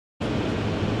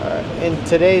In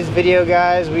today's video,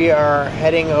 guys, we are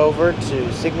heading over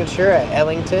to Signature at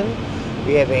Ellington.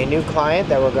 We have a new client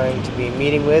that we're going to be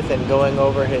meeting with and going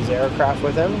over his aircraft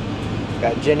with him.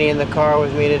 Got Jenny in the car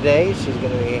with me today. She's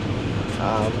going to be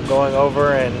going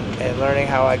over and learning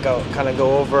how I kind of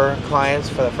go over clients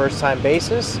for the first time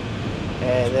basis.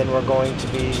 And then we're going to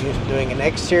be doing an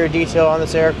exterior detail on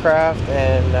this aircraft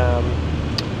and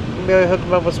maybe hook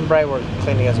him up with some bright work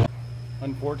cleaning as well.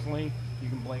 Unfortunately, you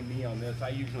can blame me on this. I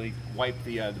usually wipe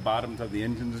the bottoms of the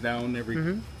engines down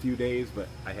every few days, but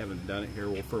I haven't done it here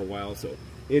for a while, so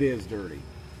it is dirty.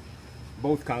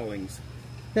 Both cowlings.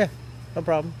 Yeah, no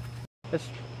problem.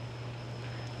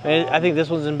 I think this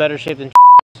one's in better shape than.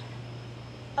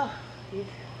 Oh,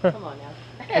 come on now.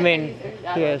 I mean,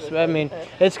 yes. I mean,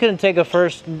 it's gonna take a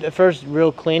first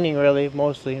real cleaning, really,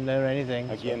 mostly, and then anything.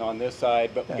 Again, on this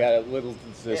side, but we got a little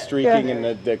streaking and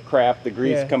the crap, the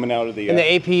grease coming out of the. And the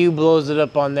APU blows it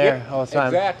up on there all the time.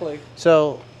 Exactly.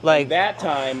 So, like and that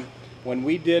time when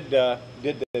we did the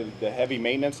heavy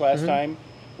maintenance last time,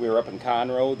 we were up in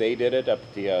Conroe. They did it up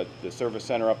at the service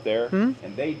center up there,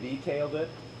 and they detailed it,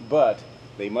 but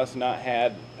they must not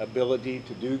had ability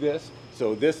to do this.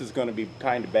 So this is going to be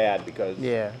kind of bad because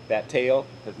that tail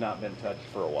has not been touched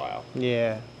for a while.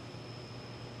 Yeah.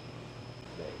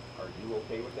 Are you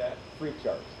okay with that? Freak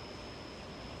sharks.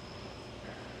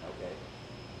 Okay.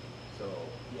 So,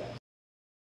 yeah.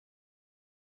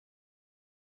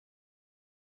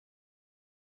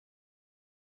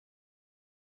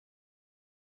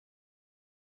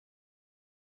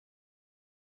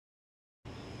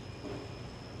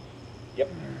 Yep.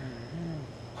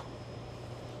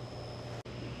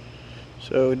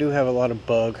 So we do have a lot of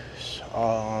bugs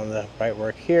on the bright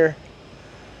work here.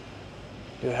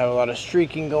 Do have a lot of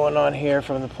streaking going on here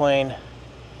from the plane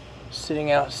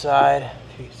sitting outside.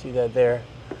 If you can see that there,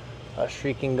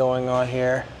 streaking going on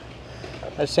here.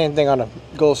 The same thing on a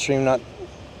Gulfstream not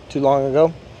too long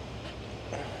ago.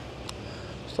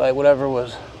 It's like whatever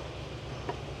was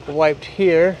wiped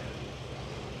here,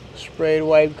 sprayed,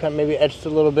 wiped, kind of maybe etched a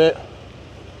little bit.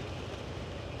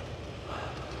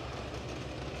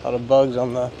 A lot of bugs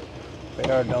on the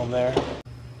radar dome there.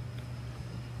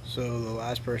 So the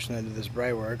last person that did this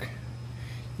bright work,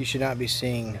 you should not be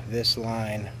seeing this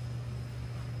line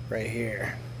right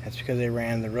here. That's because they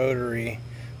ran the rotary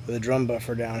with a drum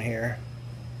buffer down here.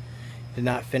 Did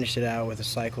not finish it out with a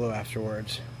cyclo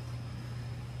afterwards.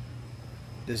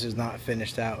 This is not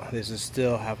finished out. This is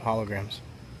still have holograms.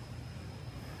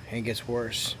 And it gets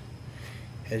worse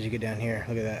as you get down here.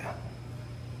 Look at that.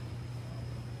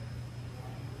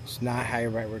 It's not how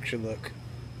your bright work should look.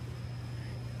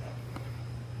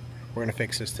 We're gonna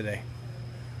fix this today.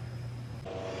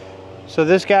 So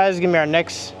this, guys, is gonna be our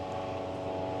next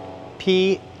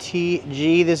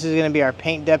PTG. This is gonna be our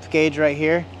paint depth gauge right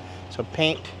here. So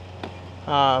paint,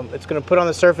 it's gonna put on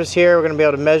the surface here. We're gonna be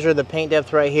able to measure the paint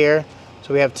depth right here.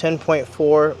 So we have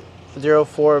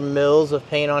 10.404 mils of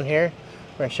paint on here.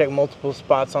 We're gonna check multiple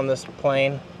spots on this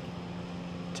plane.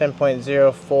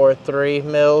 10.043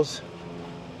 mils.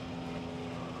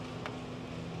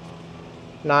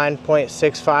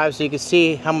 9.65, so you can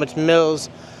see how much mils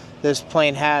this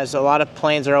plane has. A lot of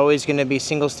planes are always going to be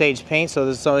single stage paint, so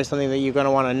this is always something that you're going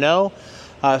to want to know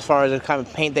as far as the kind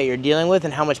of paint that you're dealing with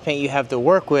and how much paint you have to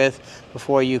work with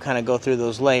before you kind of go through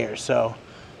those layers. So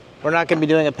we're not going to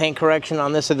be doing a paint correction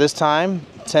on this at this time.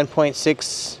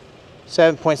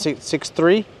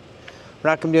 7.63. We're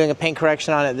not going to be doing a paint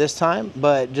correction on it this time,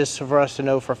 but just for us to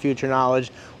know for future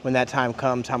knowledge when that time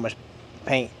comes how much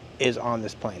paint is on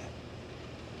this plane.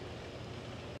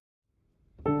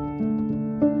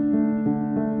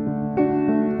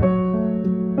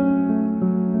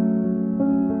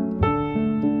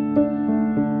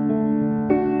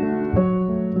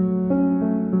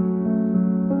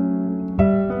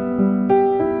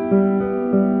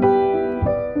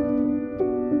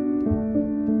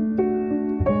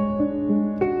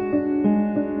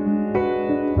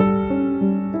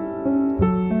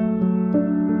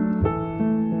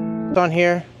 On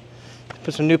here,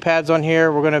 put some new pads on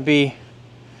here. We're going to be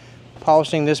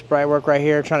polishing this bright work right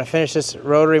here, trying to finish this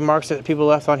rotary marks that people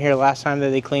left on here last time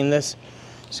that they cleaned this.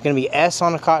 It's going to be S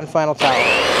on a cotton flannel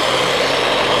towel.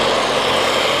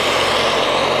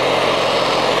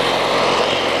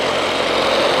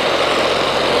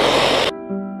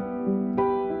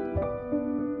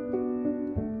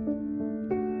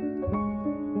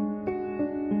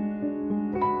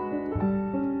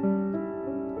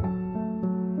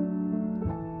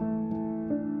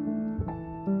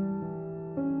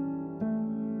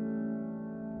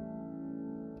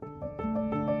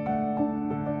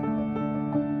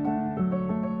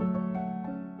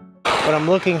 what I'm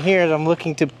looking here is I'm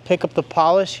looking to pick up the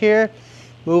polish here,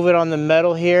 move it on the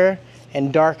metal here,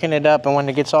 and darken it up. And when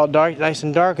it gets all dark, nice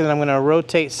and dark, then I'm going to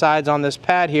rotate sides on this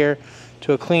pad here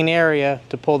to a clean area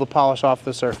to pull the polish off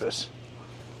the surface.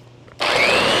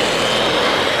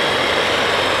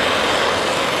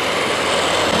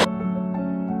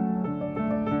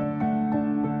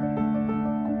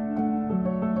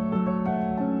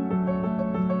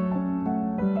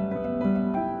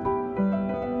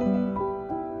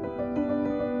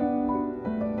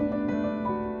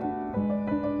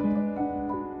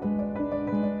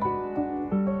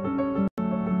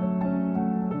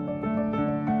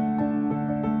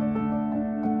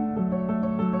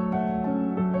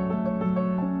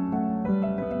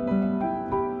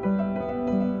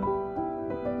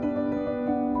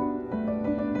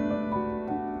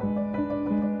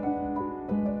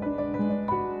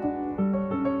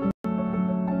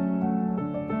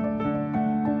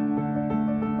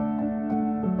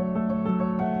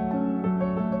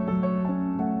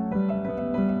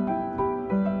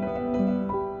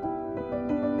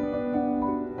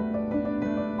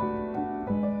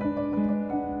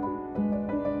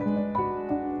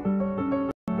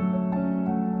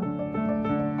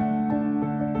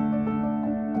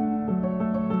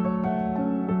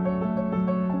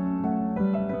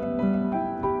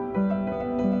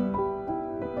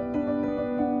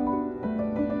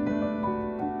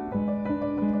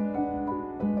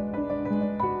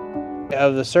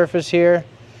 Of the surface here,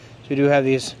 so we do have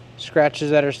these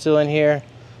scratches that are still in here,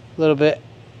 a little bit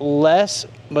less,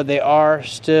 but they are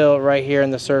still right here in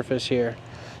the surface here.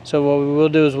 So what we will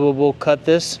do is we'll cut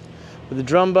this with the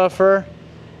drum buffer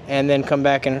and then come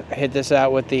back and hit this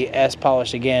out with the S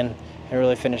polish again and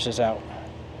really finish this out.